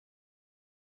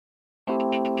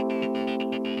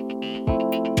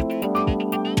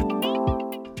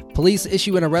Police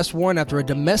issue an arrest warrant after a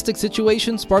domestic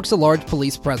situation sparks a large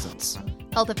police presence.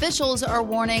 Health officials are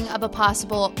warning of a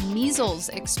possible measles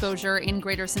exposure in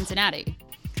greater Cincinnati.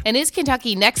 And is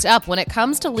Kentucky next up when it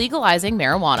comes to legalizing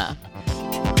marijuana?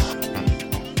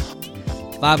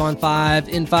 5 on 5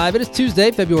 in 5. It is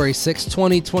Tuesday, February 6,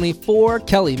 2024.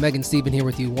 Kelly, Megan, Stephen here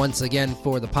with you once again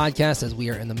for the podcast as we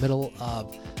are in the middle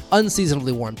of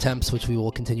unseasonably warm temps, which we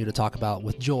will continue to talk about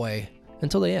with joy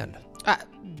until they end.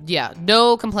 Yeah,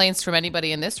 no complaints from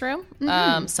anybody in this room.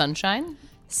 Sunshine.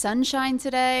 Sunshine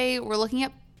today. We're looking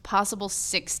at possible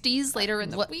 60s later in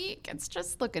the week. It's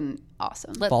just looking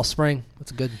awesome. Fall, spring.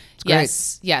 That's good. It's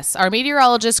great. Yes. Our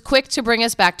meteorologist, quick to bring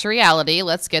us back to reality.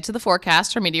 Let's get to the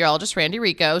forecast. Our meteorologist, Randy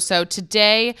Rico. So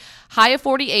today, high of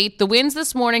 48. The winds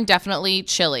this morning, definitely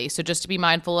chilly. So just to be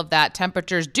mindful of that.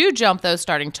 Temperatures do jump, though,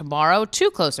 starting tomorrow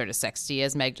to closer to 60,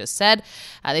 as Meg just said.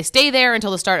 They stay there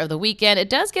until the start of the weekend. It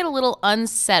does get a little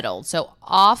unsettled. So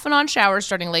off and on showers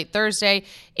starting late Thursday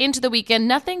into the weekend.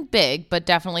 Nothing big, but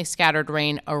definitely scattered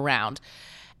rain around.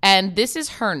 And this is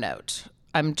her note.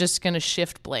 I'm just going to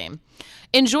shift blame.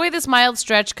 Enjoy this mild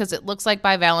stretch because it looks like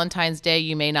by Valentine's Day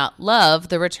you may not love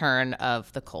the return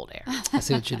of the cold air. I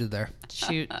see what she did there.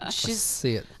 She's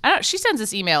see it. She sends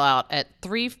this email out at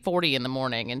 3:40 in the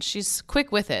morning, and she's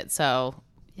quick with it. So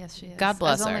yes, she is. God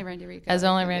bless her. As only Randy Rico. As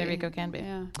only Randy Rico can be.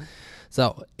 Yeah.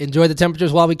 So enjoy the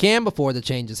temperatures while we can before the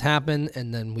changes happen,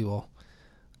 and then we will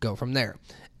go from there.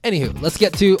 Anywho, let's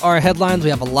get to our headlines. We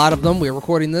have a lot of them. We're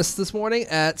recording this morning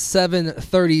at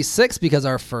 7:36 because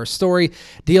our first story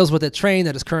deals with a train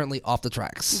that is currently off the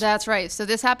tracks. That's right. So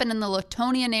this happened in the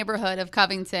Latonia neighborhood of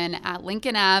Covington at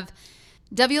Lincoln Ave.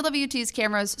 WWT's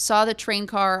cameras saw the train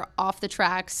car off the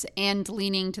tracks and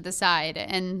leaning to the side.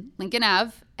 And Lincoln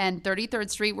Ave and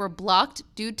 33rd Street were blocked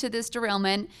due to this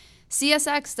derailment.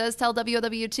 CSX does tell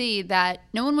WWT that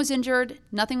no one was injured,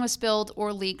 nothing was spilled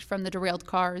or leaked from the derailed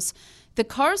cars. The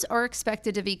cars are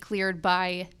expected to be cleared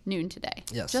by noon today.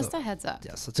 Yes, Just a heads up.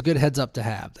 Yes, it's a good heads up to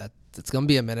have. It's going to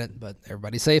be a minute, but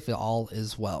everybody's safe. All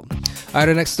is well. All right,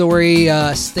 our next story,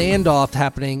 standoff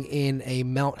happening in a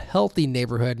Mount Healthy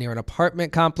neighborhood near an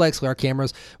apartment complex where our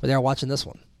cameras were there watching this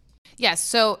one. Yes,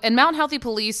 so, and Mount Healthy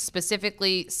police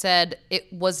specifically said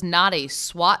it was not a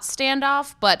SWAT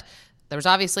standoff, but there was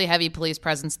obviously heavy police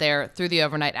presence there through the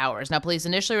overnight hours. Now, police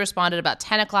initially responded about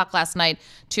 10 o'clock last night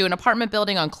to an apartment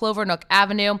building on Clover Nook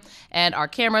Avenue, and our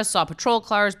cameras saw patrol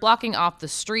cars blocking off the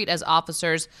street as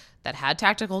officers that had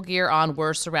tactical gear on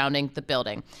were surrounding the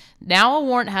building. Now a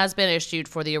warrant has been issued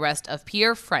for the arrest of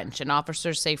Pierre French, and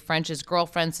officers say French's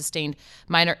girlfriend sustained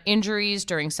minor injuries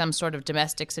during some sort of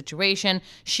domestic situation.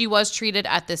 She was treated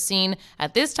at the scene.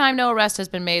 At this time, no arrest has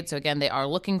been made, so again, they are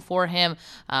looking for him.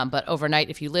 But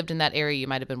overnight, if you lived in that area, you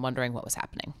might have been wondering what was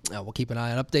happening. We'll keep an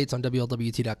eye on updates on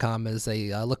WLWT.com as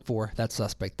they look for that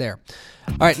suspect there.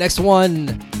 All right, next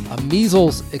one, a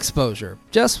measles exposure.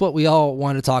 Just what we all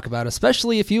want to talk about,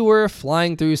 especially if you were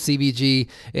flying through CBG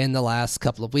in the last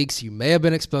couple of weeks. You may have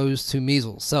been exposed to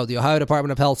measles. So the Ohio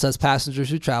Department of Health says passengers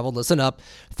who traveled, listen up,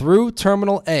 through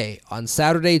Terminal A on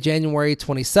Saturday, January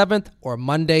 27th or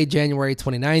Monday, January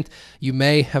 29th, you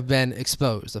may have been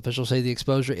exposed. Officials say the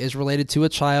exposure is related to a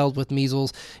child with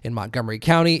measles in Montgomery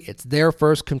County. It's their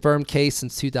first confirmed case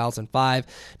since 2005.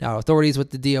 Now, authorities with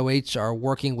the DOH are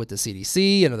working with the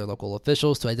CDC and other local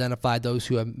officials to identify those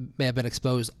who may have been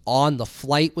exposed on the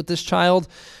flight with this child.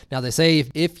 Now, they say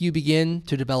if you begin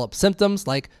to develop symptoms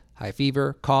like high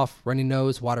fever, cough, runny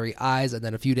nose, watery eyes, and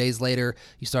then a few days later,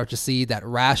 you start to see that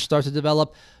rash start to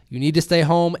develop, you need to stay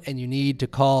home and you need to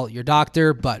call your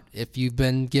doctor. But if you've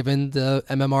been given the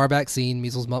MMR vaccine,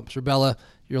 measles, mumps, rubella,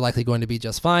 you're likely going to be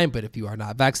just fine. But if you are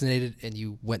not vaccinated and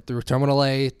you went through Terminal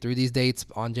A through these dates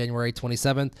on January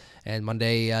 27th and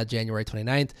Monday, January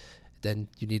 29th, then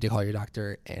you need to call your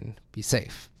doctor and be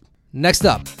safe. Next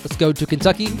up, let's go to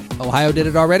Kentucky. Ohio did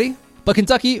it already, but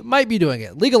Kentucky might be doing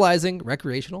it, legalizing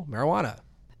recreational marijuana.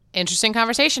 Interesting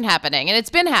conversation happening, and it's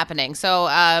been happening. So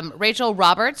Rachel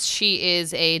Roberts, she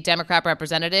is a Democrat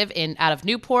representative out of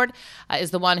Newport,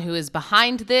 is the one who is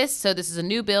behind this. So this is a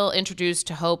new bill introduced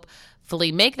to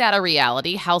hopefully make that a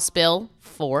reality, House Bill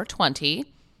 420.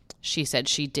 She said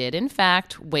she did, in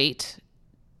fact, wait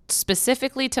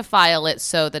specifically to file it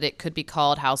so that it could be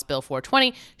called House Bill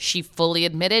 420. She fully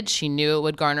admitted she knew it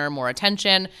would garner more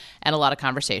attention and a lot of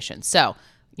conversation. So,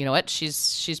 you know what?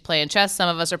 She's playing chess. Some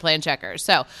of us are playing checkers.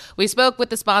 So we spoke with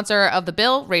the sponsor of the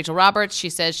bill, Rachel Roberts. She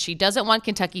says she doesn't want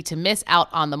Kentucky to miss out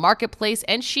on the marketplace,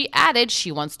 and she added she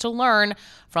wants to learn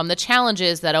from the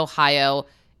challenges that Ohio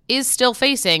is still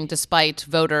facing despite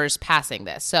voters passing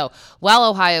this. So while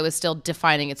Ohio is still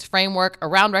defining its framework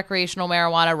around recreational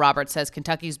marijuana, Roberts says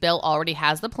Kentucky's bill already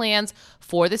has the plans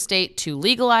for the state to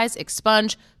legalize,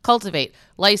 expunge, cultivate,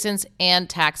 license, and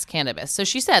tax cannabis. So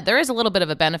she said there is a little bit of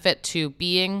a benefit to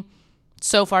being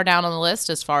so far down on the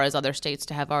list as far as other states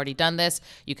to have already done this.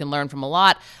 You can learn from a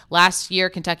lot. Last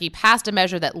year, Kentucky passed a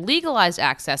measure that legalized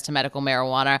access to medical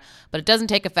marijuana, but it doesn't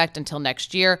take effect until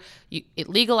next year. It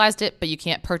legalized it, but you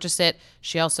can't purchase it.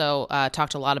 She also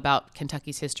talked a lot about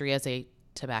Kentucky's history as a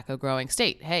tobacco growing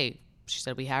state. Hey, she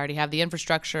said, we already have the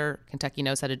infrastructure. Kentucky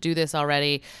knows how to do this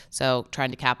already. So trying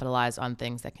to capitalize on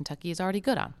things that Kentucky is already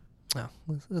good on. Oh,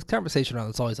 this conversation around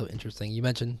it's always so interesting. You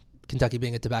mentioned Kentucky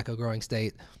being a tobacco growing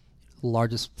state,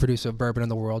 largest producer of bourbon in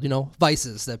the world,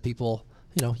 vices that people,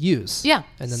 use. Yeah.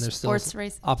 And then there's still Sports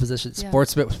race. opposition, Yeah.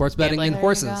 sports betting and There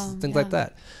horses, you go. things Yeah. like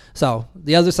that. So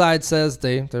the other side says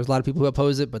there's a lot of people who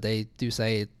oppose it, but they do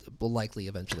say it will likely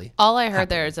eventually. All I heard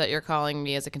there is that you're calling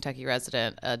me as a Kentucky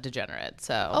resident a degenerate.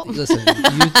 So Listen,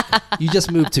 you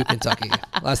just moved to Kentucky.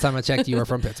 Last time I checked, you were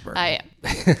from Pittsburgh. I am.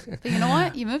 But you know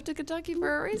what? You moved to Kentucky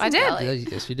for a reason. I did. Kelly.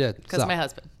 Yes, you did. Because So, my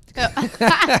husband.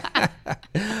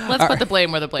 Let's put the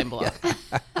blame where the blame belongs.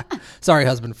 sorry,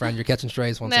 husband, friend. You're catching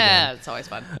strays once again. It's always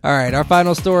fun. All right, our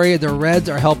final story. The Reds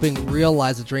are helping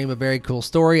realize the dream. A very cool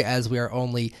story as we are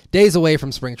only days away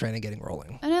from spring training getting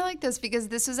rolling. And I like this because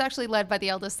this is actually led by the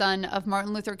eldest son of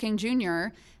Martin Luther King Jr.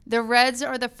 The Reds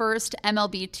are the first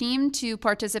MLB team to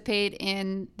participate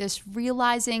in this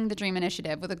Realizing the Dream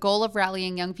initiative with a goal of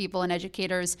rallying young people and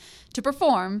educators to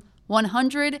perform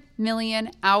 100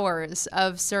 million hours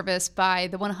of service by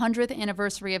the 100th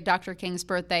anniversary of Dr. King's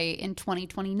birthday in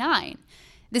 2029.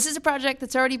 This is a project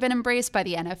that's already been embraced by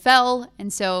the NFL.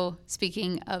 And so,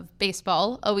 speaking of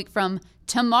baseball, a week from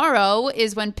tomorrow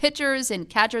is when pitchers and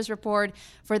catchers report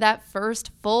for that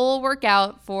first full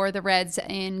workout for the Reds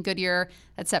in Goodyear.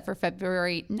 That's set for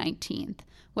February 19th.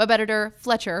 Web editor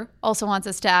Fletcher also wants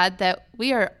us to add that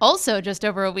we are also just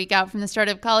over a week out from the start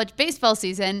of college baseball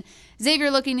season.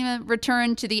 Xavier looking to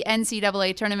return to the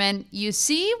NCAA tournament.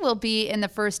 UC will be in the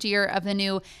first year of the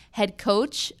new head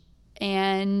coach,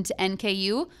 and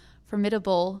NKU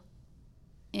formidable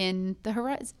in the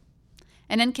horizon.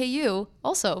 And NKU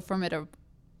also formidable.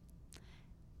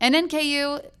 And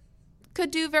NKU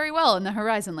could do very well in the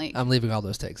Horizon League. I'm leaving all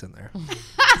those takes in there.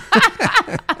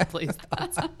 Please.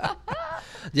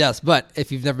 Yes, but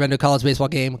if you've never been to a college baseball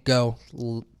game, go.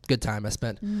 Good time. I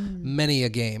spent many a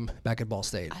game back at Ball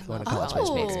State going to college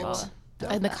baseball games.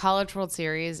 And the College World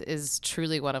Series is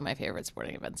truly one of my favorite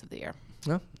sporting events of the year.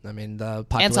 No, I mean, the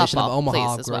population of softball,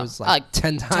 Omaha please, as well. grows like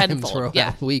 10 times tenfold, for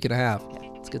yeah. a week and a half.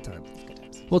 It's a good time.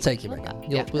 We'll take you, Megan.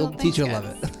 We'll teach you to love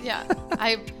it. Yeah.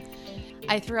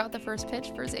 I threw out the first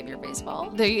pitch for Xavier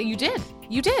Baseball. You did.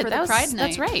 For the Pride That's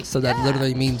Night. right. So that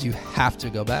literally means you have to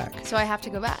go back. So I have to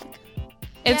go back.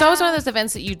 It's always one of those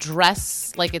events that you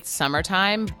dress like it's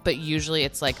summertime, but usually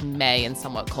it's like May and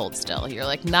somewhat cold still. You're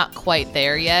like not quite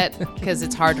there yet because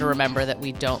it's hard to remember that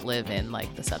we don't live in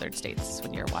like the southern states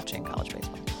when you're watching college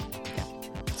baseball.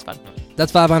 Yeah, it's fun.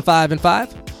 That's 5 on 5 and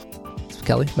 5. It's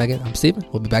Kelly, Megan, I'm Steven.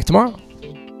 We'll be back tomorrow.